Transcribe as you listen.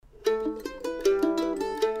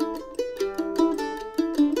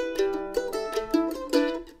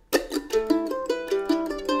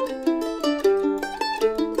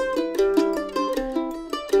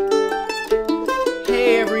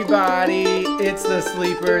It's the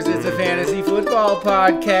Sleepers. It's a fantasy football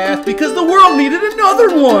podcast because the world needed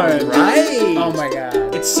another one. Right. Oh my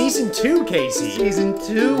god. It's season 2, Casey. Season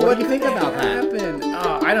 2. What do you think about that?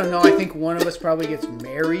 I don't know. I think one of us probably gets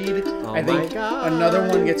married. Oh I think my God. another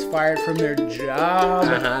one gets fired from their job.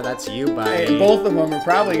 That's you, buddy. Hey, both of them are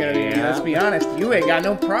probably going to be. Yeah. Let's be honest. You ain't got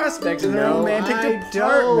no prospects in the romantic department.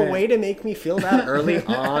 Don't. Way to make me feel that early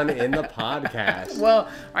on in the podcast. Well,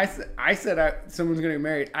 I said someone's going to get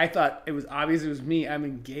married. I thought it was obvious it was me. I'm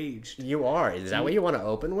engaged. You are. Is that what you want to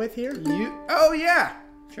open with here? Oh, yeah.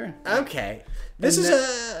 Sure. Okay. This is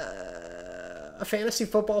a fantasy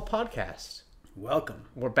football podcast. Welcome.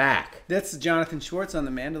 We're back. That's Jonathan Schwartz on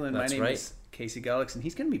the mandolin. That's My name right. is Casey Gullix, and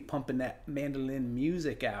he's going to be pumping that mandolin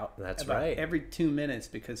music out. That's about right. every 2 minutes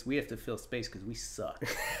because we have to fill space because we suck.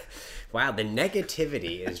 Wow, the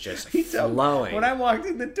negativity is just So, flowing. when I walked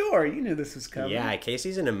in the door, you knew this was coming. Yeah,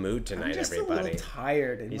 Casey's in a mood I'm tonight, just everybody. a little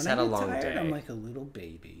tired. And He's when had I a get long tired, day. I'm like a little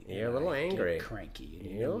baby. You're a and little I get angry. cranky. And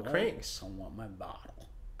You're you a know little what? cranks. I want my bottle.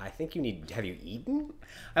 I think you need... Have you eaten?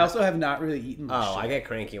 I also have not really eaten much. Oh, I get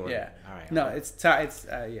cranky when... Yeah. All right. No, it's both.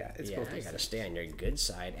 Yeah, Those I gotta things. stay on your good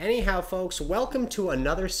side. Anyhow, folks, welcome to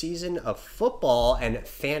another season of football and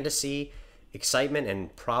fantasy excitement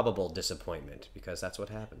and probable disappointment, because that's what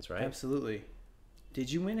happens, right? Absolutely.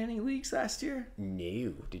 Did you win any leagues last year?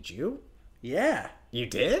 No. Did you? Yeah. You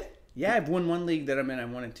did? Yeah, I've won one league that I'm in. I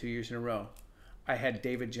won it 2 years in a row. I had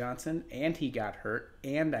David Johnson, and he got hurt,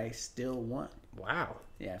 and I still won. Wow.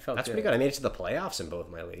 Yeah, I felt That's good. pretty good. I made it to the playoffs in both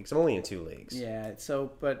my leagues. I'm only in 2 leagues. Yeah,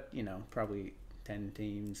 but, probably 10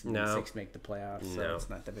 teams and 6 make the playoffs, so it's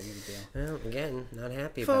not that big of a deal. Well, again, not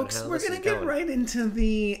happy Folks, about how we're this going is to get going. right into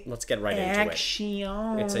the Let's get right into it.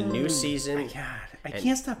 action. It's a new season. God, I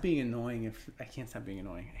can't stop being annoying. I can't stop being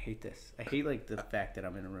annoying. I hate this. I hate the fact that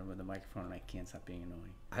I'm in a room with a microphone and I can't stop being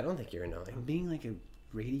annoying. I don't think you're I'm annoying. being like a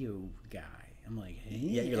radio guy. I'm like, hey,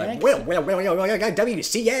 Yeah, you're like, well,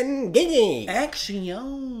 WCN Gaming.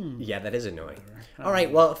 action. Yeah, that is annoying. All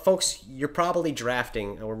right, well, folks, you're probably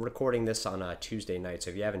drafting. We're recording this on a Tuesday night,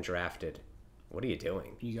 so if you haven't drafted, what are you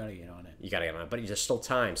doing? You got to get on it. You got to get on it, but there's still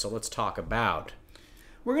time, so let's talk about...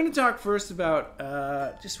 We're going to talk first about,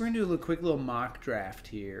 we're going to do a quick little mock draft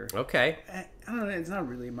here. Okay. I don't know, it's not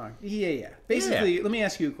really a mock. Yeah. Basically, let me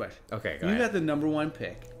ask you a question. Okay, go You ahead. got the number 1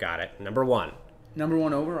 pick. Got it. Number 1. Number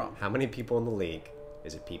 1 overall. How many people in the league?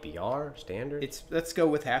 Is it PPR, standard? Let's go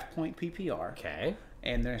with half point PPR. Okay.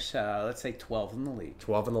 And there's, let's say 12 in the league.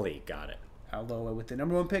 12 in the league. Got it. Although with the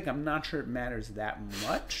number 1 pick, I'm not sure it matters that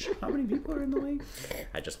much. How many people are in the league?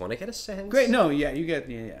 I just want to get a sense. Great. No, yeah, you get,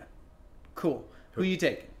 yeah. Cool. Who you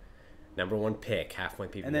taking? Number 1 pick, half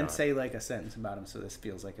point PPR. And then say like a sentence about him so this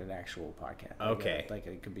feels like an actual podcast. Okay. Like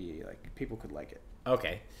it could be, like, people could like it.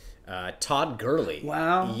 Okay. Todd Gurley.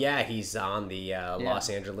 Wow. Yeah, he's on the Los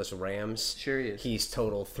Angeles Rams. Sure he is. He's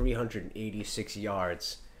total 386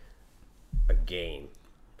 yards a game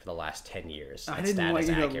for the last 10 years. I That didn't stat want is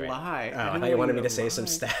you accurate. to lie. Oh, I thought you wanted me to say some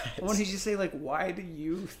stats. I wanted you to say, like, why do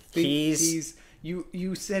you think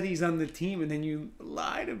you said he's on the team and then you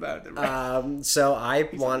lied about it, So I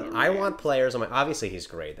on the want players on my... Obviously, he's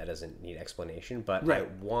great. That doesn't need explanation. But Right.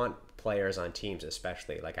 I want players on teams,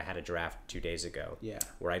 especially. Like, I had a draft 2 days ago. Yeah.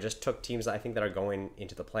 Where I just took teams that I think that are going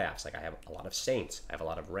into the playoffs. Like, I have a lot of Saints. I have a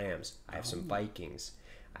lot of Rams. I have some Vikings.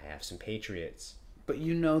 I have some Patriots. But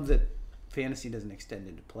you know that fantasy doesn't extend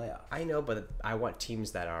into playoffs. I know, but I want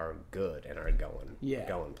teams that are good and are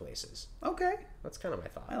going places. Okay. That's kind of my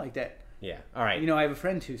thought. I like that. Yeah. All right. I have a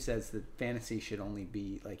friend who says that fantasy should only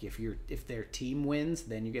be like if their team wins,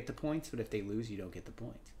 then you get the points, but if they lose, you don't get the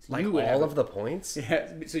points. So like you would all of the points?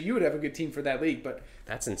 Yeah. So you would have a good team for that league, but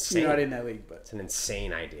That's insane. you're not in that league. But It's an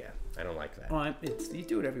insane idea. I don't like that. well, you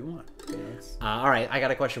do whatever you want. All right. I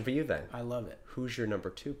got a question for you then. I love it. Who's your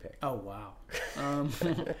number 2 pick? Oh wow. I'm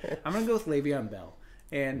gonna go with Le'Veon Bell.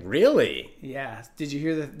 And Really? yeah, did you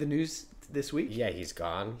hear the news this week? Yeah, he's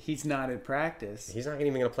gone. He's not at practice. He's not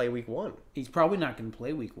even going to play week 1. He's probably not going to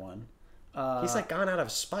play week 1. He's like gone out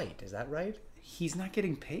of spite. Is that right? He's not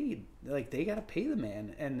getting paid. Like, they got to pay the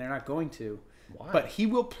man, and they're not going to. Why? But he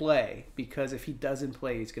will play, because if he doesn't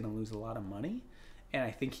play, he's going to lose a lot of money. And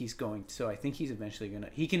I think he's going. So I think he's eventually going to.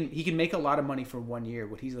 He can make a lot of money for 1 year.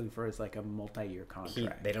 What he's looking for is like a multi-year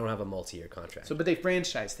contract. They don't have a multi-year contract. So, but they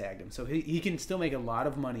franchise tagged him, so he can still make a lot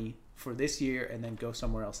of money for this year and then go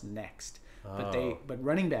somewhere else next. Oh. But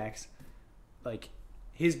running backs, like,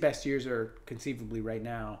 his best years are conceivably right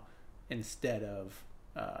now instead of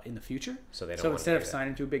in the future. So they don't. So want instead to of do that.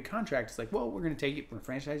 signing to a big contract, it's like, well, we're going to take it, we're going to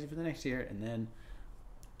franchise you for the next year, and then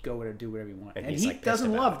go and do whatever you want. And he's, he like, pissed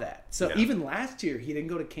doesn't about love it. that. So No. even last year, he didn't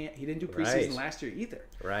go to camp. He didn't do preseason Right. last year either.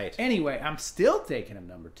 Right. Anyway, I'm still taking him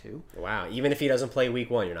number 2. Wow. Even if he doesn't play week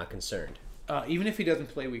 1, you're not concerned. Even if he doesn't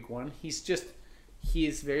play week 1, he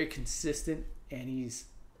is very consistent, and he's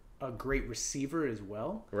a great receiver as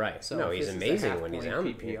well. Right. So No, if he's this is a amazing when he's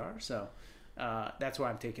half-point out. PPR. So that's why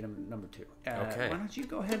I'm taking him number 2. Okay. Why don't you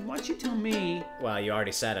go ahead? Why don't you tell me? Well, you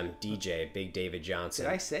already said him, DJ, Big David Johnson.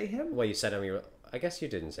 Did I say him? Well, you said him. I guess you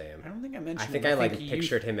didn't say him. I don't think I mentioned. I think him. I think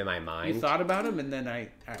pictured him in my You mind. thought about him, and then all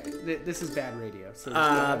right. This is bad radio. So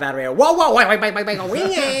Bad radio. Whoa, wait.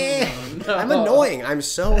 I'm annoying. I'm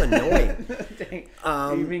so annoying. Dang.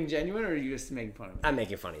 Are you being genuine, or are you just making fun of me? I'm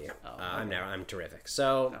making fun of you. Oh, I'm terrific.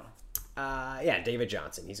 So, No. yeah, David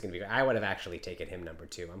Johnson. He's gonna be. I would have actually taken him number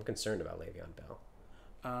 2. I'm concerned about Le'Veon Bell.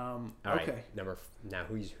 All right, okay. Now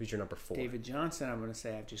who's your number 4? David Johnson, I'm going to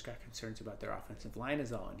say I've just got concerns about their offensive line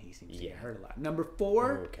is all, and he seems to get hurt a lot. Number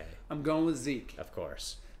 4, Okay. I'm going with Zeke. Of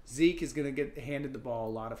course. Zeke is going to get handed the ball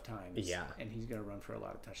a lot of times. Yeah. And he's going to run for a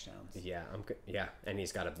lot of touchdowns. Yeah, and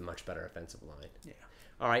he's got a much better offensive line. Yeah.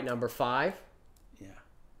 All right, number 5, Yeah.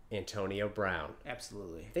 Antonio Brown.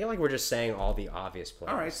 Absolutely. I feel like we're just saying all the obvious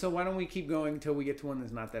players. All right, so why don't we keep going until we get to one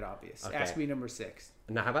that's not that obvious? Okay. Ask me number 6.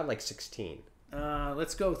 Now, how about like 16?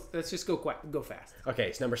 Let's go. Let's just go fast. Okay,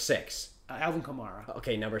 it's number 6. Alvin Kamara.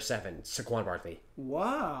 Okay, number 7, Saquon Barkley.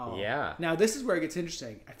 Wow. Yeah. Now this is where it gets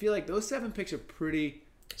interesting. I feel like those 7 picks are pretty.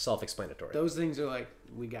 Self-explanatory. Those things are like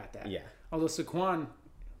we got that. Yeah. Although Saquon,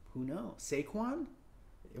 who knows? Saquon?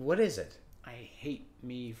 What is it? I hate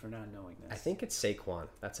me for not knowing this. I think it's Saquon.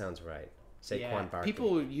 That sounds right. Saquon Barkley.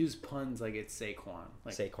 People use puns like it's Saquon.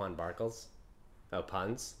 Like Saquon Barkles. Oh,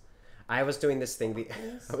 puns. I was doing this thing.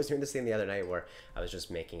 The other night where I was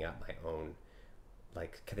just making up my own,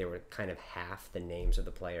 like they were kind of half the names of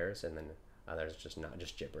the players, and then others just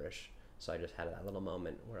gibberish. So I just had that little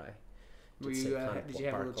moment where I. Did you have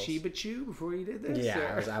a little Chiba Chew before you did this?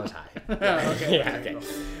 Yeah, or? I was high. Okay. Yeah,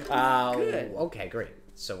 okay. Good. Okay, great.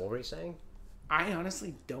 So what were you saying? I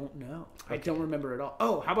honestly don't know. Okay. I don't remember at all.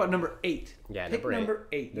 Oh, how about number 8? Yeah, Pick number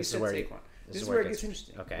 8. You This is said where Saquon. This is where it gets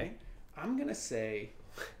interesting. Okay. Right? I'm gonna say.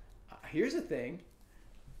 Here's the thing.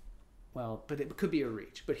 Well, but it could be a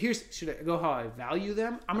reach. But should I go how I value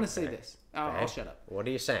them? I'm gonna say this. I'll shut up. What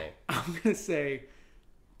are you saying? I'm gonna say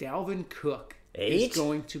Dalvin Cook 8? is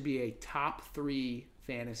going to be a top 3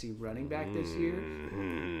 fantasy running back this year.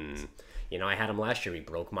 Mm-hmm. You know, I had him last year. He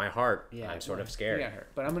broke my heart. Yeah, I'm sort of scared. He got hurt.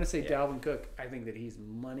 But I'm going to say Dalvin Cook. I think that he's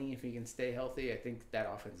money if he can stay healthy. I think that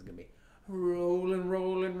offense is going to be rolling.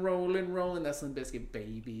 That's Limp Bizkit,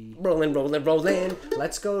 baby. Rolling.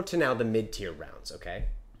 Let's go to now the mid-tier rounds, okay?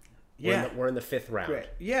 Yeah. We're in the 5th round. Great.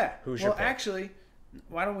 Yeah. Who's your pick? Actually,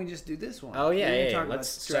 why don't we just do this one? Oh, yeah, We can yeah. talk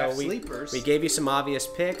about draft sleepers. We gave you some obvious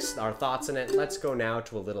picks, our thoughts on it. Let's go now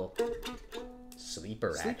to a little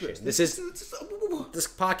sleeper action. This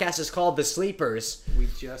podcast is called The Sleepers. We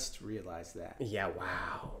just realized that. Yeah,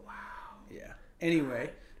 wow. Yeah. Anyway,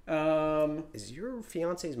 is your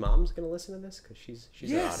fiance's mom's going to listen to this? Because she's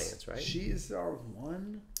yes, the audience, right? She is our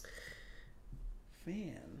one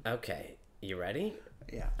fan. Okay, you ready?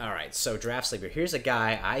 Yeah. All right, so draft sleeper. Here's a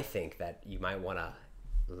guy I think that you might want to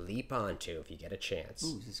leap onto if you get a chance.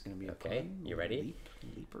 Ooh, is this going to be okay? Pun? You ready?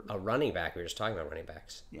 Leaper? A running back. We were just talking about running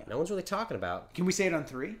backs. Yeah. No one's really talking about. Can we say it on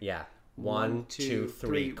 3? Yeah. 1, One, 2,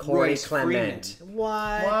 3. Royce Corey Clement. Freeman.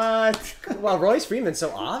 What? Well, Royce Freeman's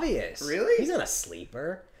so obvious. Really? He's not a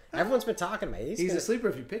sleeper. Everyone's been talking about it. He's a sleeper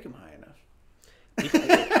if you pick him high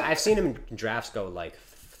enough. I've seen him in drafts go like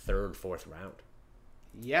 3rd, 4th round.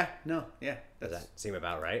 Yeah. No. Yeah. Does that seem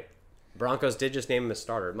about right? Broncos did just name him a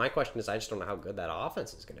starter. My question is, I just don't know how good that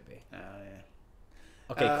offense is going to be. Oh, yeah.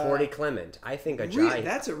 Okay, Corey Clement. I think Ajayi.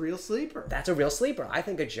 That's a real sleeper. That's a real sleeper. I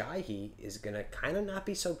think Ajayi is going to kind of not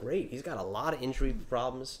be so great. He's got a lot of injury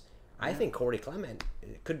problems. I think Corey Clement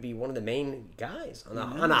could be one of the main guys on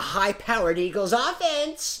a high-powered Eagles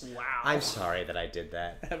offense. Wow. I'm sorry that I did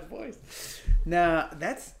that. That voice. Nah,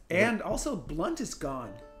 and also Blunt is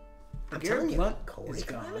gone. I'm Garrett telling you, Blunt Corey is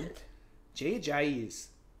gone. Clement. Jay Ajayi is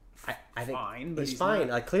I think fine, but he's fine.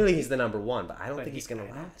 not- Clearly, he's the number 1, but I don't but think he's going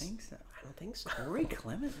to I last. don't think so. I don't think so. Corey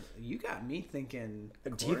Clement, you got me thinking.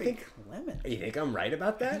 Do you think Clement? You think I'm right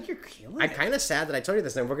about I that? think you're killing I'm it. kind of sad that I told you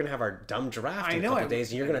this. And we're going to have our dumb draft I in a know, couple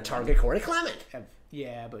days, and you're going to I- target Corey Clement.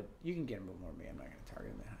 Yeah, but you can get him before me. I'm not going to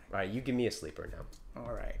target him that high. All right, you give me a sleeper now.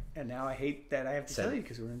 All right, and now I hate that I have to tell you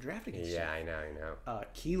because we're in draft against you. Yeah, I know.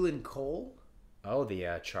 Keelan Cole. Oh,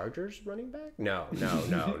 the Chargers running back? No. I'm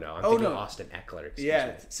thinking Austin Eckler. Excuse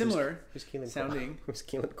me. Similar Who's Keelan sounding. Cole? Who's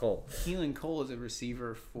Keelan Cole? Keelan Cole is a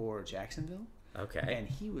receiver for Jacksonville. Okay. And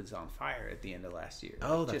he was on fire at the end of last year.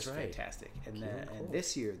 Oh, that's just right. fantastic. And Cool. and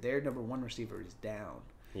this year, their number one receiver is down.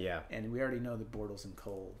 Yeah. And we already know that Bortles and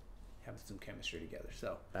Cole have some chemistry together.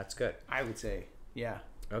 So That's good. I would say, yeah.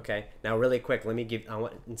 Okay. Now, really quick, let me give.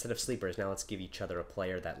 Instead of sleepers, now let's give each other a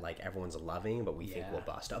player that like everyone's loving, but we think will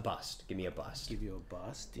bust. A bust. Give me a bust. Give you a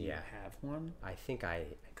bust. Do you have one? I think I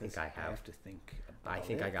have. I have to think about I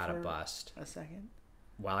think it I got a for bust. a second.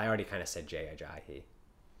 Well, I already kind of said Jay Ajayi.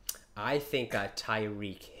 I think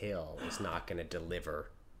Tyreek Hill is not going to deliver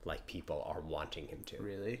like people are wanting him to.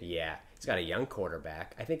 Really? Yeah. He's got a young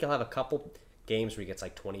quarterback. I think he'll have a couple games where he gets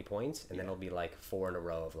like 20 points, and then it'll be like 4 in a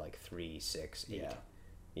row of like 3, 6, 8. Yeah.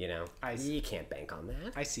 You know? You can't bank on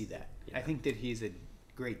that. I see that. Yeah. I think that he's a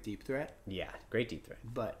great deep threat, Yeah. Great deep threat.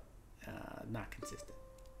 but not consistent.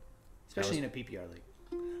 Especially in a PPR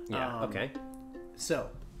league. Yeah. Okay. So,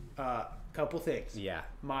 couple things. Yeah.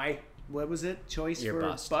 What was it? Choice Your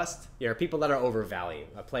for bust? Yeah, people that are overvalued.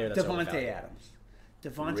 A player that's Devontae overvalued. Adams.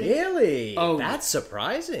 Devontae Really? Oh. That's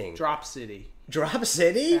surprising. Drop City. Drop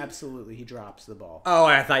City? Absolutely, he drops the ball. Oh,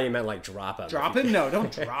 I thought you meant like drop him. Drop him? No,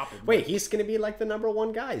 don't drop him. Wait, he's going to be like the number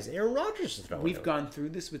one guy. Aaron Rodgers is throwing We've him. gone through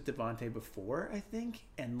this with Devontae before, I think,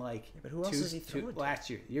 and like but who else is he throwing to? last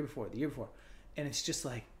year, the year before, and it's just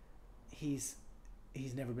like he's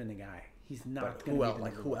never been the guy. He's not But going to be who else? the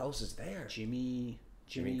Like number who one. else is there? Jimmy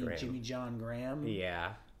John Graham.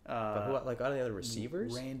 Yeah. But who? Like all the other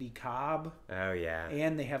receivers? Randy Cobb. Oh yeah.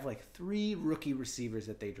 And they have like 3 rookie receivers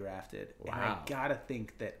that they drafted. Wow. And I gotta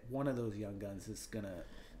think that one of those young guns is gonna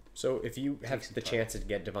So if you have some the time. chance to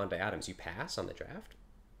get Devontae Adams, you pass on the draft?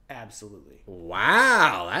 absolutely.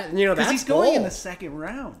 Wow, Because that's he's going in bold. the second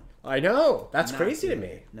round. I know. That's Not crazy to doing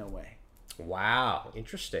me. it. No way. Wow,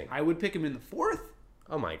 interesting. I would pick him in the 4th.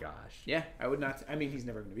 Oh my gosh, Yeah, I would not. I mean, he's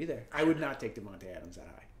never going to be there. I would not take Devontae Adams that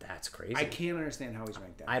high. that's crazy. I can't understand how he's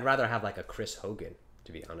ranked that. I'd rather have like a Chris Hogan,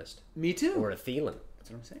 to be honest, Me too. or a Thielen. That's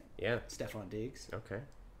what I'm saying. Yeah. Stephon Diggs. Okay.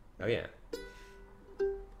 Oh yeah.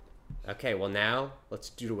 Okay, well now let's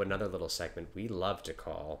do another little segment we love to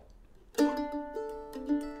call.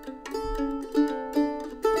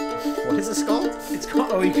 What is this called? It's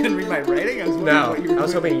called. Oh, you couldn't read my writing. I was wondering No, what you were I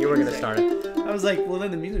was doing hoping with you were the going to music. start it. I was like, well,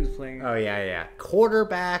 then the music was playing. Oh yeah.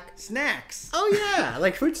 Quarterback. Snacks. Oh yeah,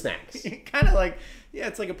 like fruit snacks. Kind of like, yeah,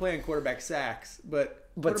 it's like a play on quarterback sacks, but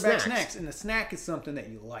quarterback snacks. And a snack is something that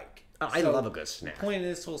you like. Oh, I So, love a good snack. The point of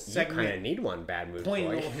this whole You kind of segment. need one, bad move Point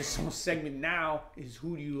boy. of this whole segment now is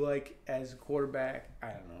who do you like as a quarterback? I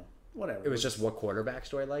don't know. Whatever. It was just what quarterbacks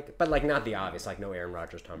do I like, but like not the obvious, like no Aaron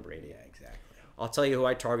Rodgers, Tom Brady. Yeah, exactly. I'll tell you who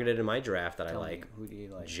I targeted in my draft that I Tell me, like. who do you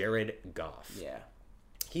like? Jared Goff. Yeah.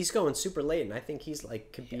 He's going super late, and I think he's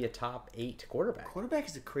like could be a top 8 quarterback. Quarterback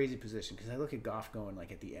is a crazy position because I look at Goff going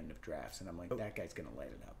like at the end of drafts, and I'm like, that guy's gonna light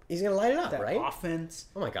it up. He's gonna light it up, That right? offense.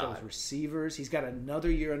 Oh my God. Those receivers. He's got another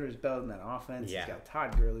year under his belt in that offense. Yeah. He's got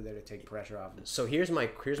Todd Gurley there to take pressure off him. So here's my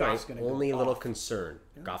Goff's gonna go only little off. concern.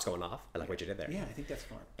 Goff's going off. I like what you did there. Yeah, I think that's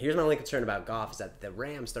fun. Here's my only concern about Goff is that the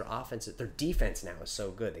Rams, their defense now is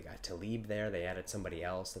so good. They got Talib there. They added somebody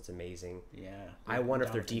else that's amazing. Yeah. I wonder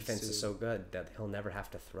if their Dolphins, defense too. is so good that he'll never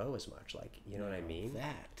have to throw as much. Like, you know what I mean?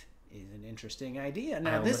 That is an interesting idea.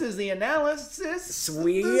 Now, I this would- is the analysis.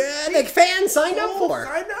 Sweet. The fans signed up for.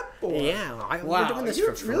 Signed up for. Yeah, Wow, we're doing this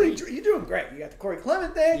you're for free. you're doing great. You got the Corey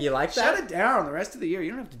Clement thing. You like Shut that? it down the rest of the year.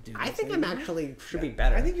 You don't have to do. I this think I'm anymore. actually should be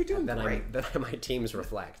better. I think you're doing than great. than my teams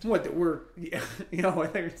reflect. What that we're, you know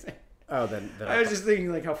what they were saying. Oh, then I was just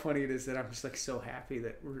thinking like how funny it is that I'm just like so happy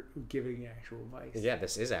that we're giving actual advice. yeah,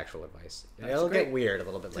 this is actual advice. That's It'll great. get weird a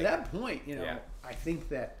little bit To later. that point, you know, Yeah. I think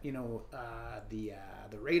that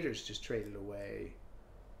the Raiders just traded away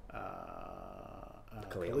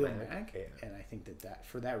Khalil Khalil Mack, Mack, yeah. and I think that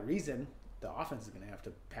for that reason, the offense is going to have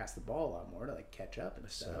to pass the ball a lot more to like catch up and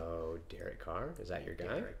stuff. So Derek Carr, is that your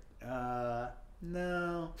guy?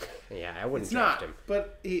 No, Yeah, I wouldn't it's draft not. him.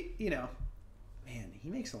 But he, you know, man, he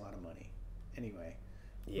makes a lot of money. Anyway,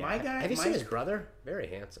 Yeah. my guy. Have you seen his brother? Very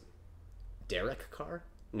handsome. Derek Carr?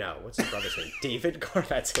 No, what's his brother's name? David Carr.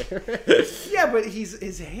 That's him. Yeah, but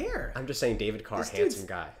his hair. I'm just saying, David Carr, This handsome dude's-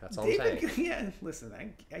 guy. That's all I'm saying. Yeah, listen,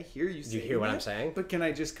 I hear you. Do you hear what I'm saying? But can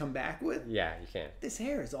I just come back with Yeah, you can. this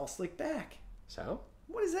hair is all slicked back? So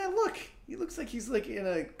What does that look? He looks like he's like in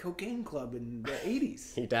a cocaine club in the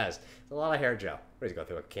 80s. he does. A lot of hair gel. What does he go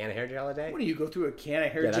through? A can of hair gel a day? What do you go through a can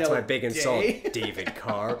of hair Yeah, gel? that's my a big day? insult, David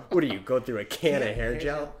Carr. What do you go through? A can of hair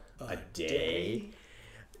gel a day?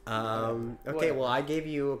 Okay, Whatever. well, I gave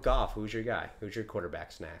you a Goff. Who's your guy? Who's your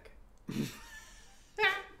quarterback snack? You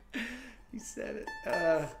said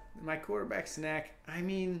it. My quarterback snack. I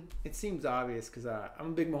mean, it seems obvious because I'm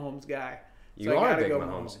a big Mahomes guy. You I are a gotta big go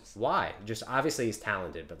Mahomes. Why? Just obviously he's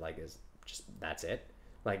talented, but like, is just that's it.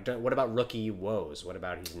 Like, what about rookie woes? What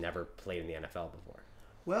about he's never played in the NFL before?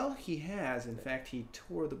 Well, he has. In fact, he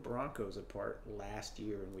tore the Broncos apart last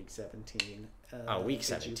year in Week 17. Week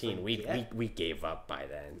 17. We gave up by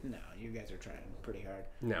then. No, you guys are trying pretty hard.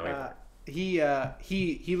 No, we weren't.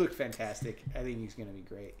 He looked fantastic. I think he's going to be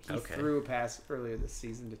great. He threw a pass earlier this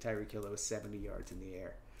season to Tyreek Hill that was 70 yards in the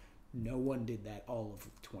air. No one did that all of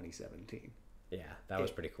 2017. Yeah, that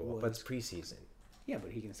was pretty cool. But it's preseason. Yeah,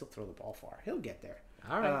 but he can still throw the ball far. He'll get there.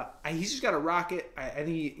 All right. He's just got a rocket. I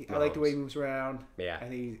like the way he moves around. Yeah. I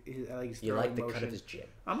like his throwing You like the motion. cut of his jib.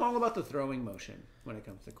 I'm all about the throwing motion when it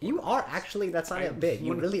comes to quarterbacks. You are actually. That's not a bit.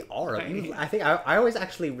 You really are. I think I always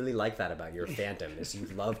actually really like that about your fandom. Is you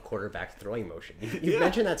love quarterback throwing motion. You've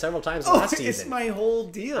mentioned that several times last season. It's my whole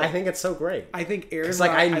deal. I think it's so great. I think Aaron. It's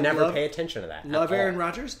like I never pay attention to that. Love Aaron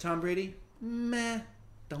Rodgers, Tom Brady. Meh.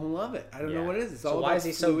 Don't love it. I don't know what it is. It's all about why is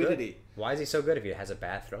he fluidity. So good? Why is he so good if he has a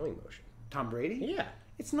bad throwing motion? Tom Brady? Yeah.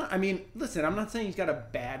 It's not. I mean, listen. I'm not saying he's got a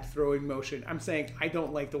bad throwing motion. I'm saying I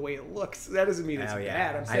don't like the way it looks. That doesn't mean it's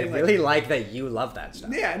bad. I'm saying I really like that you love that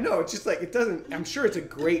stuff. Yeah, no, it's just like it doesn't. I'm sure it's a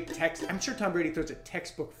great text. I'm sure Tom Brady throws a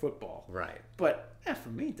textbook football. Right. But for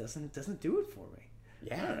me, it doesn't do it for me.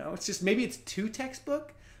 Yeah. I don't know. It's just maybe it's too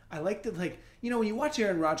textbook. I like to when you watch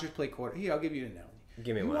Aaron Rodgers play quarter. Here, I'll give you an analogy.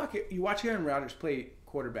 Give me one. You watch Aaron Rodgers play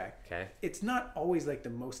quarterback. Okay. It's not always like the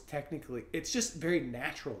most technically. It's just very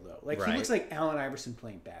natural though. Like right. He looks like Allen Iverson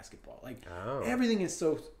playing basketball. Like everything is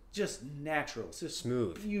so just natural. It's just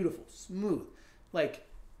smooth, beautiful, smooth. Like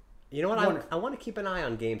you know what? I want to keep an eye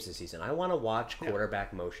on games this season. I want to watch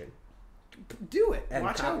quarterback motion. Do it.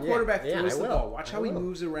 Watch how a quarterback throws the ball. Watch how he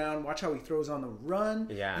moves around. Watch how he throws on the run.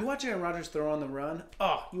 Yeah. You watch Aaron Rodgers throw on the run.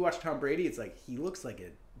 Oh, you watch Tom Brady. It's like he looks like a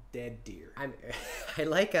dead deer. I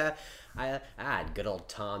like good old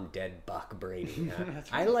Tom Dead Buck Brady.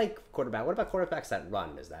 I like quarterback. What about quarterbacks that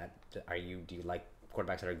run? Do you like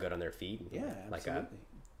quarterbacks that are good on their feet? Yeah, like absolutely.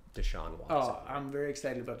 Deshaun Watson. Oh, I'm very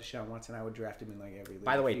excited about Deshaun Watson. I would draft him in like every league.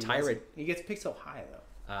 By the way, he gets picked so high though.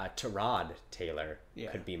 Tyrod Taylor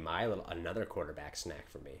could be another quarterback snack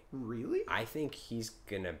for me. Really? I think he's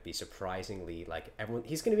gonna be surprisingly like everyone.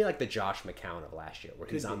 He's gonna be like the Josh McCown of last year, where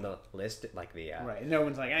he's on the list like the right. No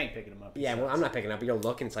one's like, I ain't picking him up. Yeah, well, I'm not picking him up. But you'll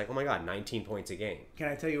look and it's like, oh my god, 19 points a game. Can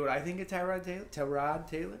I tell you what I think of Tyrod Taylor?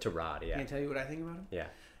 Tyrod, yeah. Can I tell you what I think about him? Yeah.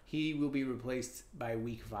 He will be replaced by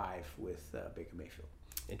week 5 with Baker Mayfield.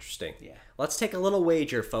 Interesting. Yeah. Let's take a little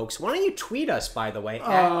wager, folks. Why don't you tweet us, by the way?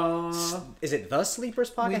 Is it The Sleepers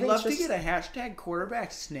Podcast? We'd love to get a hashtag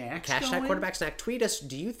quarterback snacks Hashtag quarterback snack. Tweet us.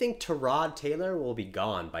 Do you think Tyrod Taylor will be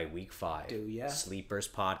gone by week 5? Do ya? Sleepers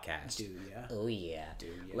Podcast. Do ya? Oh, yeah. Do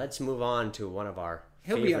ya? Let's move on to one of our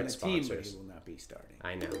He'll favorite be on the sponsors. team, but he will not be starting.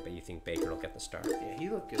 I know, but you think Baker will get the start. Yeah, he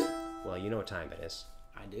looked good. Well, you know what time it is.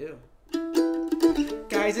 I do.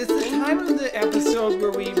 Guys, it's the time of the episode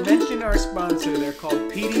where we mention our sponsor. They're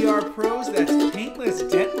called PDR Pros. That's paintless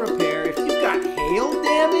dent repair. If you've got hail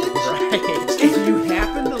damage, if you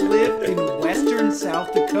happen to live in western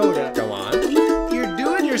South Dakota, go on. You're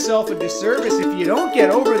doing yourself a disservice if you don't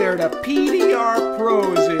get over there to PDR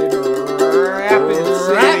Pros in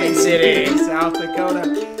Rapid City, South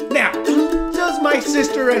Dakota. Now, does my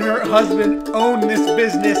sister and her husband own this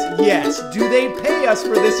business? Yes. Do they pay us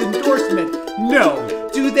for this endorsement? No.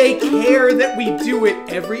 Do they care that we do it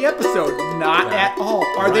every episode? Not at all.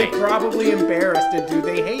 Are they probably embarrassed and do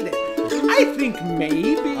they hate it? I think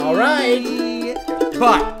maybe. All right.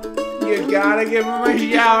 But you gotta give them a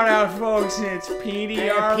shout out, folks. It's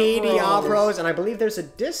PDR Pros, and I believe there's a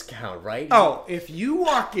discount, right? Oh, if you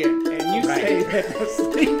walk in and you say that the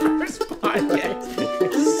Sleepers Podcast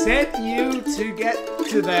sent you to get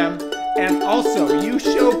to them, and also you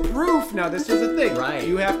show proof. Now, this is the thing. Right.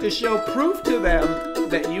 You have to show proof to them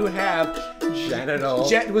that you have genital.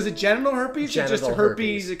 Was it genital herpes? Genital or just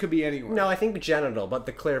herpes? It could be anywhere. No, I think genital. But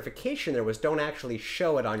the clarification there was don't actually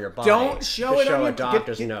show it on your body. Don't show it on your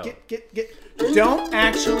doctor's note. Don't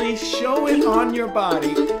actually show it on your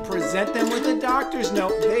body. Present them with a doctor's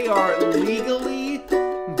note. They are legally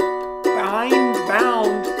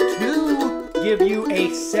bound to give you a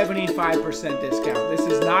 75% discount. This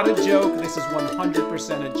is not a joke. This is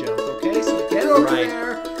 100% a joke. Okay, so get over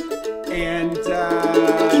there. And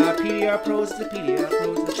PDR Pros, the PDR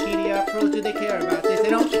Pros, the PDR Pros, do they care about this? They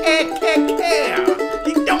don't care.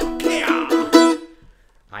 They don't care.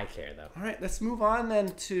 I care, though. All right, let's move on then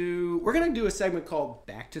to... We're going to do a segment called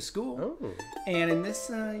Back to School. Oh. And in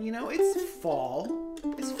this, it's fall.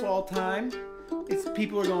 It's fall time.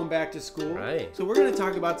 People are going back to school. Right. So we're going to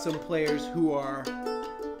talk about some players who are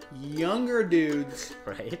younger dudes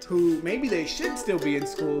Right. who maybe they should still be in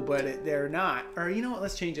school, but they're not. Or you know what?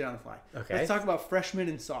 Let's change it on the fly. Okay. Let's talk about freshmen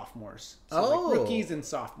and sophomores. So Oh. like rookies and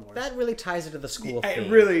sophomores. That really ties into the school theme.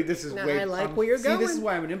 Really, this is Now, way. I like where you're going. This is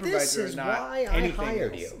why I'm an improviser. This is and not why I anything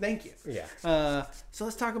hired else. you. Thank you. Yeah. So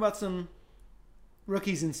let's talk about some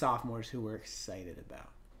rookies and sophomores who we're excited about.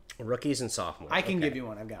 Rookies and sophomores. I can Okay. give you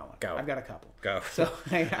one. I've got one. Go. I've got a couple. Go. So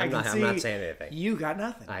I'm not saying anything. You got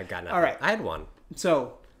nothing. I've got nothing. All right. I had one.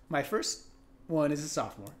 So my first one is a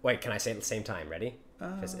sophomore. Wait, can I say it at the same time? Ready?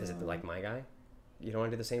 Is it like my guy? You don't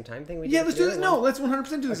want to do the same time thing? We Yeah, did let's do the this. other No, one? let's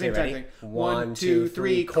 100% do the same ready? time thing. 1, 2,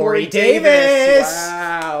 3. Corey Corey Davis!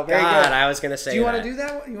 Wow, very God, good. I was going to say Do you want that. to do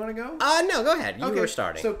that? You want to go? No, go ahead. You were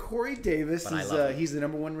starting. So Corey Davis But I is love him. he's the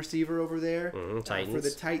number one receiver over there Titans. for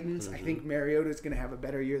the Titans. I think Mariota's going to have a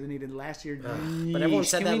better year than he did last year. but everyone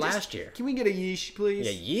said that last year. Can we get a yeesh, please?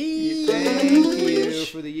 Yeah, yeesh. Thank you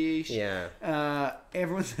for the yeesh. Yeah.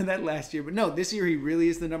 Everyone said that last year, but no, this year he really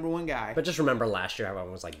is the number one guy. But just remember last year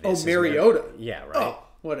everyone was like, Oh, this is Mariota. Yeah, right. Oh,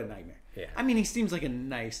 what a nightmare. Yeah. I mean, he seems like a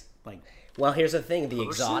nice, Well, here's the thing. The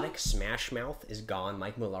exotic Smash Mouth is gone.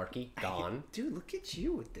 Mike Mularkey, gone. dude, look at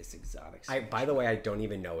you with this exotic. By the way, I don't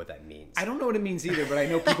even know what that means. I don't know what it means either, but I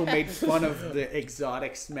know people made fun of the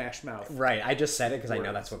exotic Smash Mouth. Right, I just said it because I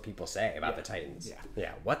know that's what people say about the Titans. Yeah.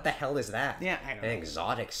 Yeah, what the hell is that? Yeah, I don't An know.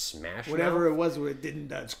 exotic Smash Whatever Mouth? it was where it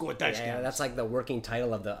didn't score touchdowns. Yeah, that's like the working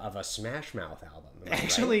title of a Smash Mouth album. Am I right?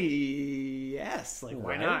 Actually, yes. Like,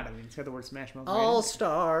 why Right? not? I mean, it's got the word Smash Mouth. All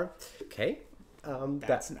Star. Okay.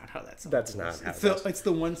 That's not how that song That's goes. not how it's it goes. it's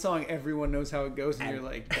the one song everyone knows how it goes, and you're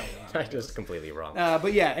like, don't know how I'm it just goes. completely wrong.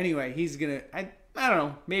 But yeah, anyway, he's gonna. I don't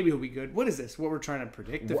know. Maybe he'll be good. What is this? What we're trying to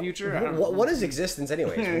predict the future? I don't know. What is existence,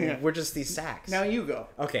 anyways? Yeah. We're just these sacks. Now you go.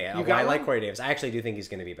 Okay, You well, got I like one? Corey Davis. I actually do think he's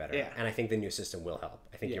going to be better. Yeah. And I think the new system will help.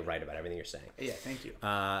 I think Yeah. you're right about everything you're saying. Yeah, thank you.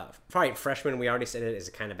 Probably freshman, we already said it is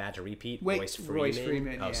kind of bad to repeat. Wait, Royce Royce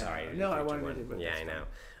Freeman, Oh, yeah. sorry. No, I didn't wanted think to you do it, Yeah, that's I know.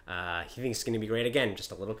 He thinks it's going to be great. Again,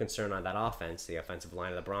 just a little concern on that offense, the offensive line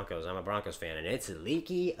of the Broncos. I'm a Broncos fan, and it's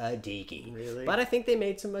leaky a deaky. Really? But I think they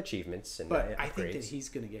made some achievements. And But I think that upgrades. he's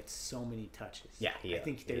going to get so many touches. Yeah, I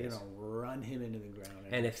think he they're is. going to run him into the ground.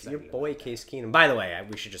 And I'm if your excited boy about that. Case Keenum, by the way,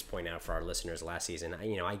 we should just point out for our listeners, last season,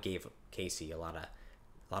 I gave Casey a lot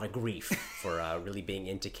of grief for really being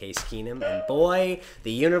into Case Keenum, and boy,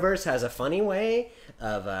 the universe has a funny way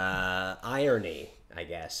of irony, I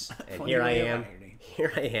guess. And Funny here I way of am,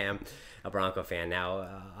 irony. a Bronco fan now.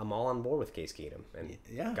 I'm all on board with Case Keenum, and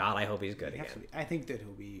Yeah. God, I hope he's good He has to again. be. I think that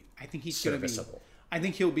he'll be. I think he's going to be. Serviceable. I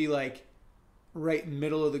think he'll be like right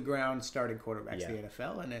middle of the ground starting quarterbacks Yeah. in the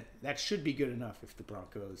NFL, and that should be good enough if the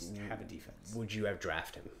Broncos have a defense. Would you have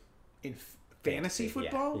drafted him In fantasy Fantasy, yeah,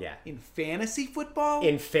 football, yeah. In fantasy football,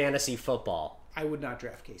 in fantasy football? I would not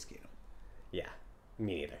draft Case Keenum. Yeah,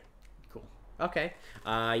 me neither. Cool. Okay, you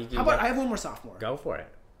How about I have one more sophomore. go for it.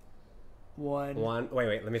 One.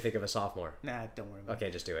 Wait. Let me think of a sophomore. Nah, don't worry about it.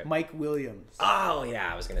 Okay, just do it. Mike Williams. Oh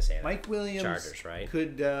yeah, I was gonna say that. Mike Williams. Chargers, right?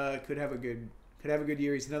 Could have a good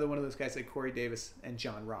year. He's another one of those guys like Corey Davis and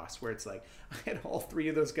John Ross, where it's like I had all three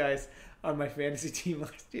of those guys on my fantasy team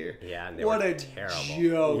last year. Yeah, and they what were a terrible.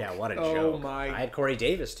 joke! Yeah, what a oh joke. My! I had Corey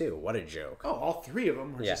Davis too. What a joke. Oh, all three of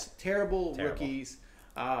them were Yeah. just terrible Terrible. rookies.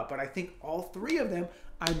 But I think all three of them,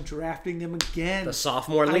 I'm drafting them again. The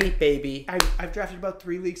sophomore league, baby. I've drafted about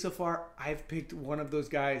 3 leagues so far. I've picked one of those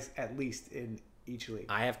guys at least in each league.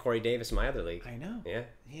 I have Corey Davis in my other league. I know. Yeah.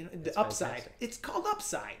 You know, the That's upside. fantastic. It's called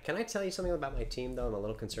upside. Can I tell you something about my team though? I'm a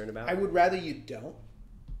little concerned about. I would rather you don't.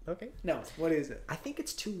 Okay. No. What is it? I think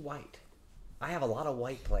it's too white. I have a lot of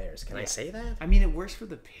white players. Can I say that? I mean, it works for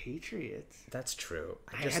the Patriots. That's true.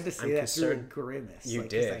 I had to say I'm that through a concerned. grimace. You 'cause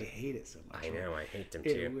did. I hate it so much. I know. I hate them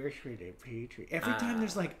It too. works for the Patriots. Every time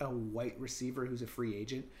there's like a white receiver who's a free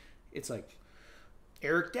agent, it's like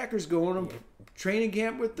Eric Decker's going on training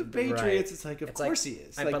camp with the Patriots. Right. It's like, of course he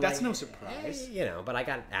is. Like but that's no surprise. But I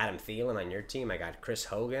got Adam Thielen on your team. I got Chris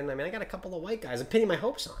Hogan. I mean, I got a couple of white guys. I'm pinning my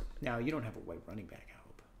hopes on. Now you don't have a white running back, I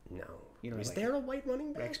hope. No. You know, Is like there a white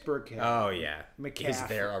running back? Rex Burkhead. Oh, yeah. McCaffrey. Is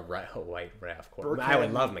there a white ref Burkhead, quarterback? I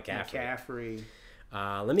would love McCaffrey.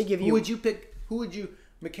 McCaffrey. Let me give you... Who would you pick? Who would you...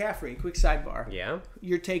 McCaffrey, quick sidebar. Yeah?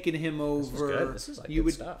 You're taking him over... This is like you good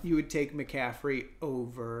would, stuff. You would take McCaffrey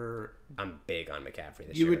over... I'm big on McCaffrey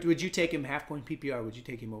this year. Would you take him half-point PPR? Would you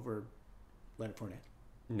take him over Leonard Fournette?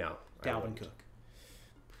 No. I Dalvin wouldn't. Cook?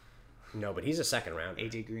 No, but he's a second rounder.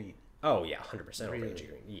 AJ Green? Oh, yeah. 100% over Really? AJ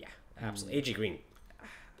Green. Yeah, absolutely. AJ Green...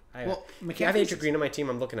 Well, if I have McCaffrey's- AJ Green on my team,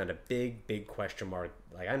 I'm looking at a big question mark.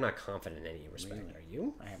 Like, I'm not confident in any respect. Really? Are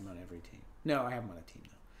you? I have him on every team. No, I have him on a team,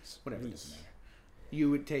 though. Whatever, it doesn't matter. You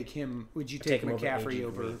would take him... Would you take take him over McCaffrey AJ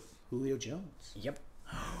over Green. Julio Jones? Yep.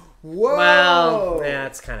 Whoa! Well, yeah,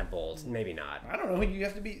 it's kind of bold. Maybe not. I don't know. You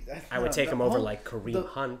have to be. I would take him over like Kareem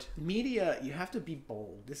Hunt. Media, you have to be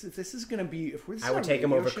bold. This is going to be. If we're I would take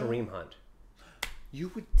him over Kareem Hunt. You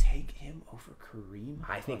would take him over Kareem Hunt?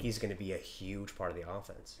 I think he's going to be a huge part of the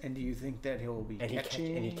offense. And do you think that he'll be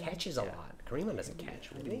catching? And he catches a lot. Kareem Hunt doesn't catch,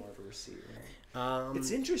 will he? More of a receiver.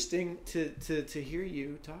 It's interesting to hear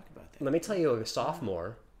you talk about that. Let me tell you a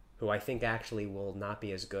sophomore who I think actually will not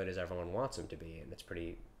be as good as everyone wants him to be, and it's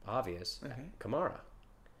pretty obvious. Okay. Kamara.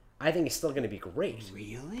 I think he's still going to be great.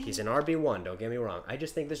 Really? He's an RB1, don't get me wrong. I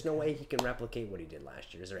just think there's no way he can replicate what he did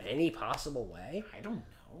last year. Is there any possible way? I don't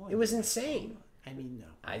know. It was insane. I mean, no.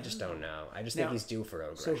 I just don't know. I just think he's due for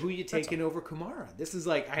aggression. So who are you taking over Kamara? This is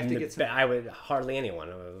like, I have to get some... I would hardly anyone.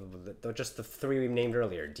 Just the three we named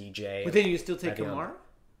earlier. DJ. But then you still take Kamara?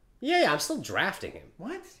 Yeah, I'm still drafting him.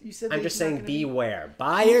 What? You said I'm just saying beware.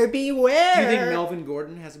 Buyer beware. Do you think Melvin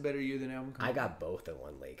Gordon has a better year than Alvin Kamara? I got both in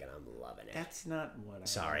one league, and I'm loving it. That's not what I...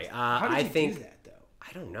 Sorry. How did you do that, though?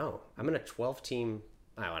 I don't know. I'm in a 12-team...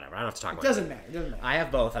 whatever. I don't have to talk about it. Doesn't matter. I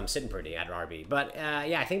have both. I'm sitting pretty at RB. But,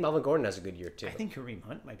 yeah, I think Melvin Gordon has a good year, too. I think Kareem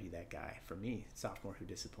Hunt might be that guy for me. Sophomore who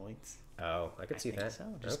disappoints. Oh, I could see that. So.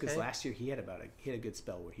 Just because last year he had a good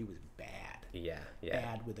spell where he was bad. Yeah.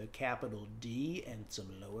 Bad with a capital D and some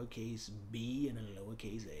lowercase b and a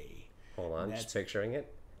lowercase a. Hold on. Just picturing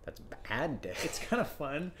it. That's bad. It's kind of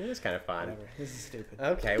fun. It is kind of fun. Whatever. This is stupid.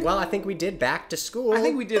 Okay. Well, I think we did back to school. I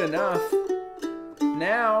think we did enough.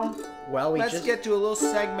 Now, let's get to a little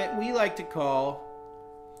segment we like to call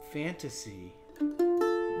Fantasy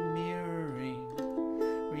Mirroring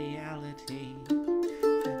Reality.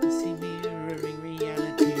 Fantasy Mirroring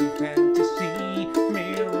Reality. Fantasy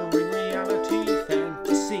Mirroring Reality.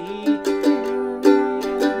 Fantasy.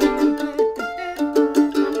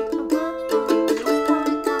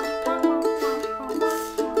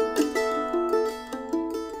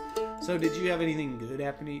 So did you have anything good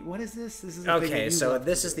happening? What is this? This is okay. So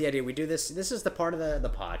this is the idea. We do this. This is the part of the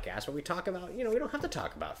podcast where we talk about. We don't have to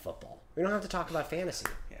talk about football. We don't have to talk about fantasy.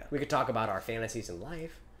 Yeah. We could talk about our fantasies in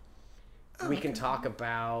life. We can talk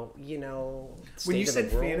about when you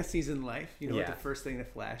said fantasies in life. You know what the first thing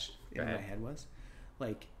that flashed in my head was?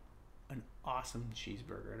 Like an awesome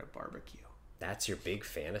cheeseburger at a barbecue. That's your big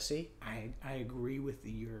fantasy? I agree with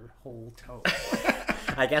your whole tone.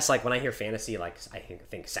 I guess like when I hear fantasy, like I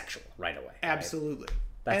think sexual right away. Absolutely.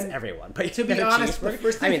 Right? That's everyone. But to be honest, the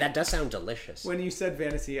first thing, that does sound delicious. When you said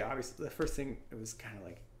fantasy, obviously the first thing it was kind of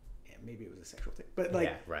like, maybe it was a sexual thing, but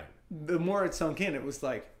like the more it sunk in, it was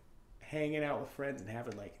like hanging out with friends and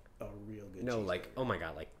having like a real good. No, like oh my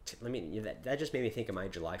god, like that just made me think of my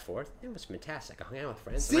July 4th. It was fantastic. I hung out with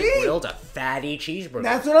friends. See? And I grilled a fatty cheeseburger.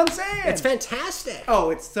 That's what I'm saying. It's fantastic.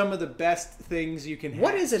 Oh, it's some of the best things you can have.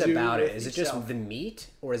 What is it about it? Is it just the meat,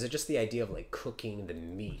 or is it just the idea of like cooking the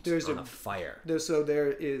meat on a fire? There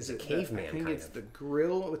is a caveman. I think it's the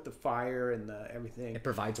grill with the fire and the everything. It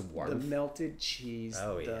provides warmth. The melted cheese.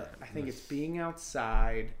 Oh yeah. I think it's being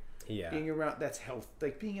outside. Yeah. Being around, that's health.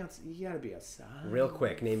 Like being outside, you gotta be outside. Real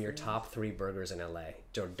quick, name your top 3 burgers in LA.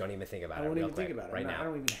 Don't even think about it. I won't even think about it right now. I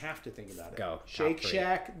don't even have to think about it. Go. Shake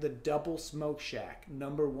Shack, the Double Smoke Shack,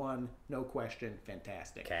 number 1, no question,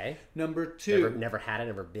 fantastic. Okay. Number 2. Never had it,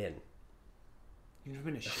 never been. You've never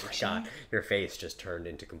been to Shake Shack? God, your face just turned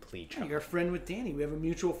into complete charm. You're a friend with Danny. We have a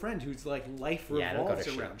mutual friend who's like life revolves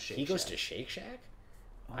around Shake Shack. He goes to Shake Shack?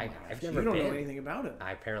 Oh I've never been. You don't know anything about him.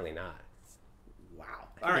 Apparently not.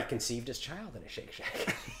 Wow. He conceived his child in a Shake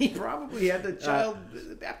Shack. He probably had the child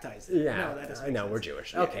baptized. Yeah. No, that doesn't make sense. We're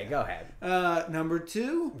Jewish. Okay, go ahead. Number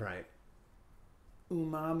 2. Right.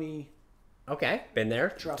 Umami. Okay, been there.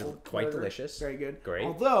 Truffle quite burger. delicious. Very good. Great.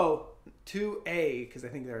 Although 2A, because I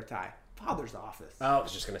think they're a tie. Father's Office. Oh, I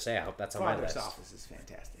was just gonna say. I hope that's on my list. Father's Office is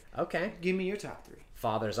fantastic. Okay. Give me your top 3.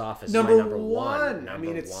 Father's Office is number my number 1. I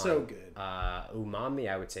mean, it's so good.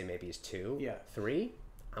 Umami, I would say maybe is 2. Yeah. 3.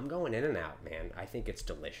 I'm going In-N-Out, man. I think it's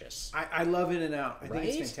delicious. I love In-N-Out. I think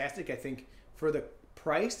it's fantastic. I think for the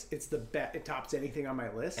price, it's the best. It tops anything on my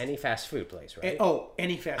list. Any fast food place, right?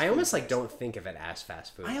 Any fast food I almost place. like don't think of it as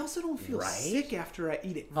fast food. I also don't feel sick after I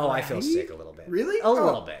eat it. Oh, I feel sick a little bit. Really? A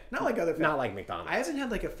little bit. Not like other fast Not like McDonald's. I haven't had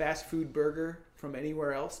like a fast food burger from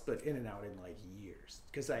anywhere else but In-N-Out in like years.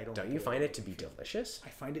 Because I don't. Don't you find it to be delicious? I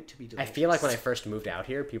find it to be delicious. I feel like when I first moved out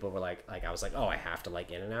here, people were like I was like, oh, I have to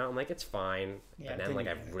like In-N-Out. I'm like, it's fine. Yeah, but then like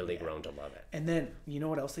I've really grown to love it. And then you know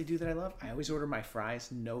what else they do that I love? I always order my fries,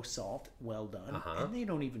 no salt, well done, and they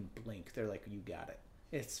don't even blink. They're like, you got it.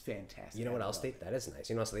 It's fantastic. You know what else that is nice?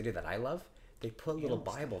 You know what else they do that I love? They put little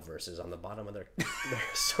Bible verses on the bottom of their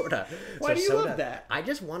soda. Why do you soda. love that? I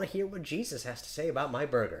just want to hear what Jesus has to say about my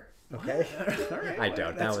burger. Okay? All right, I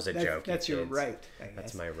don't. That was a joke. That's your kids. right. I guess.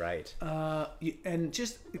 That's my right. And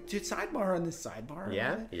just sidebar on this sidebar.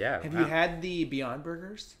 Yeah. Have you had the Beyond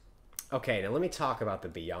Burgers? Okay, now let me talk about the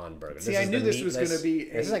Beyond Burger. See, I knew this was going to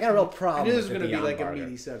be. I got a real problem. I knew this was going to be like a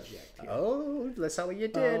meaty subject. Here. Oh, that's not what you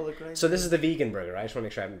did. Look what I so did. this is the vegan burger. I just want to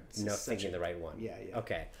make sure I'm thinking the right one. Yeah.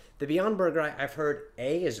 Okay, the Beyond Burger. I've heard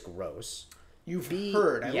is gross. You've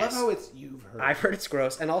heard. I yes. love how it's you've heard. I've heard it's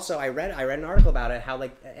gross, and also I read an article about it. How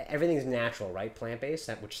like everything's natural, right? Plant based,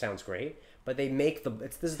 which sounds great. But they make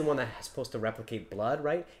this is the one that's supposed to replicate blood,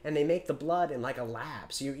 right? And they make the blood in like a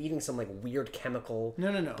lab, so you're eating some like weird chemical.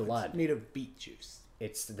 No. Blood It's made of beet juice.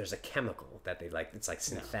 There's a chemical that they like. It's like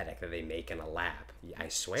synthetic that they make in a lab. I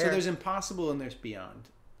swear. So there's Impossible and there's Beyond.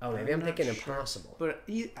 Oh, maybe I'm thinking not sure. Impossible. But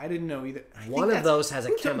I didn't know either. One of those has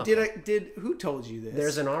a chemical. Who told you this?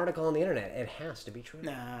 There's an article on the internet. It has to be true.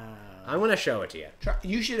 Nah. I'm gonna show it to you.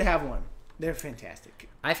 You should have one. They're fantastic.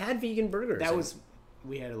 I've had vegan burgers.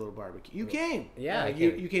 We had a little barbecue. You came. Yeah,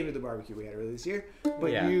 you came to the barbecue we had earlier this year.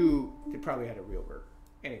 But you probably had a real burger.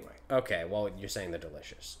 Anyway. Okay, well, you're saying they're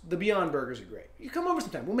delicious. The Beyond Burgers are great. You come over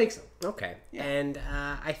sometime. We'll make some. Okay. Yeah. And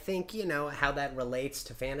I think, how that relates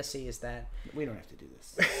to fantasy is that... We don't have to do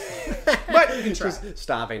this. But you can try.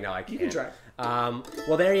 Stopping. No, I can't. You can try.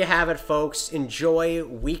 Well, there you have it, folks. Enjoy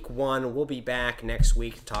week 1. We'll be back next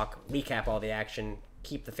week to recap all the action,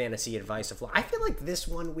 keep the fantasy advice afloat. I feel like this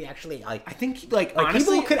one we actually I think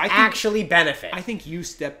honestly, people could actually benefit. I think you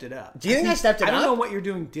stepped it up. Do you think I stepped it up? I don't know what you're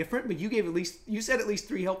doing different, but you said at least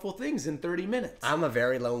 3 helpful things in 30 minutes. I'm a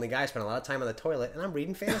very lonely guy. I spend a lot of time on the toilet, and I'm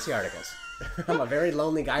reading fantasy articles. I'm a very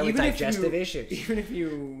lonely guy with digestive issues. Even if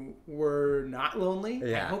you were not lonely,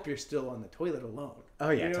 Yeah. I hope you're still on the toilet alone. Oh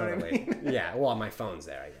yeah, You know what I totally. mean? Yeah. Well, my phone's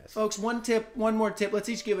there, I guess. Folks, one more tip. Let's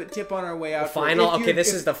each give a tip on our way out.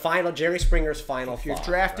 This is the final. Jerry Springer's final. If you're thought,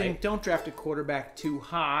 drafting, right? don't draft a quarterback too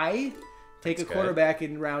high. Take That's a quarterback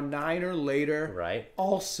in round 9 or later. Right.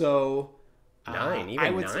 Also, 9,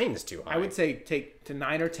 even 9's too high. I would say take to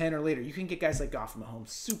 9 or 10 or later. You can get guys like Goff and Mahomes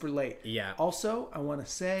super late. Yeah. Also, I want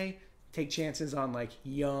to say take chances on like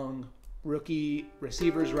young rookie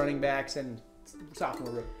receivers, running backs, and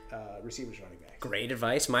sophomore receivers, running backs. Great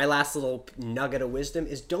advice. My last little nugget of wisdom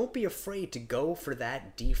is don't be afraid to go for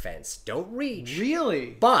that defense. Don't reach.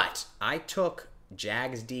 Really? But I took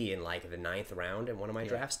Jags D in like the 9th round in one of my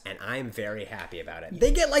drafts, and I'm very happy about it.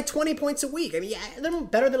 They get like 20 points a week. I mean, they're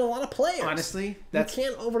better than a lot of players. Honestly, you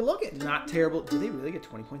can't overlook it. Not terrible. Do they really get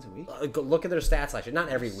 20 points a week? Look at their stats last year. Not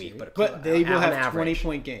every week, but they will have average,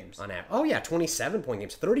 20-point games. On average. Oh yeah, 27-point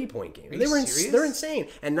games, 30-point games. Serious? They're insane,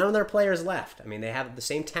 and none of their players left. I mean, they have the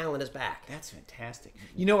same talent as back. That's fantastic.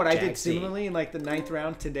 You know what I did Jags D. similarly in like the 9th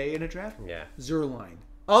round today in a draft? Yeah. Zerline.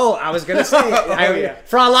 Oh, I was gonna say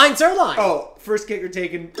Fraulein Zerline. Oh, first kicker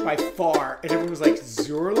taken by far, and everyone was like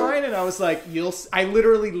Zerline, and I was like, I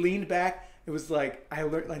literally leaned back. It was like I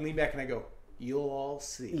leaned back and I go, "You'll all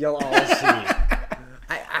see." You'll all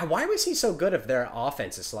see. Why was he so good if their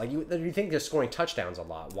offense is like you think they're scoring touchdowns a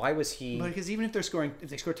lot? Why was he? Because even if they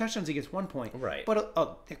score touchdowns, he gets 1 point. Right. But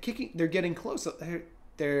they're getting close.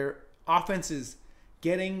 Their offense is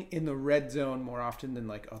getting in the red zone more often than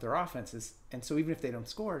like other offenses, and so even if they don't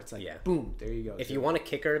score, it's like boom, there you go. If you want a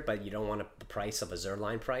kicker, but you don't want the price of a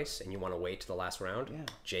Zerline price, and you want to wait to the last round,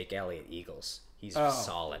 Jake Elliott, Eagles. He's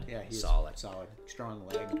solid. Yeah, he's solid,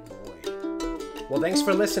 strong-legged boy. Well, thanks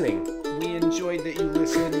for listening. We enjoyed that you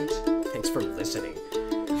listened. Thanks for listening.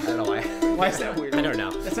 I don't know why. Why is that weird? I don't know.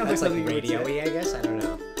 That sounds like something radio-y, I guess. I don't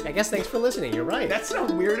know. I guess thanks for listening. You're right. That's not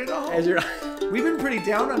weird at all. As you're... We've been pretty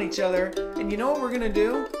down on each other, and you know what we're gonna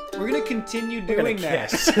do? We're gonna continue doing that.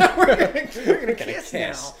 Kiss. we're gonna kiss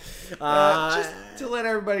now. Just to let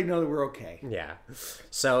everybody know that we're okay. Yeah.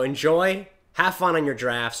 So enjoy, have fun on your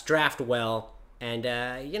drafts, draft well, and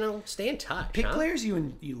stay in touch. Pick players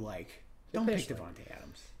you like. Don't pick players Devontae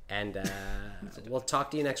Adams. And we'll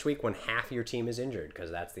talk to you next week when half your team is injured, because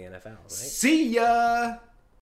that's the NFL, right? See ya.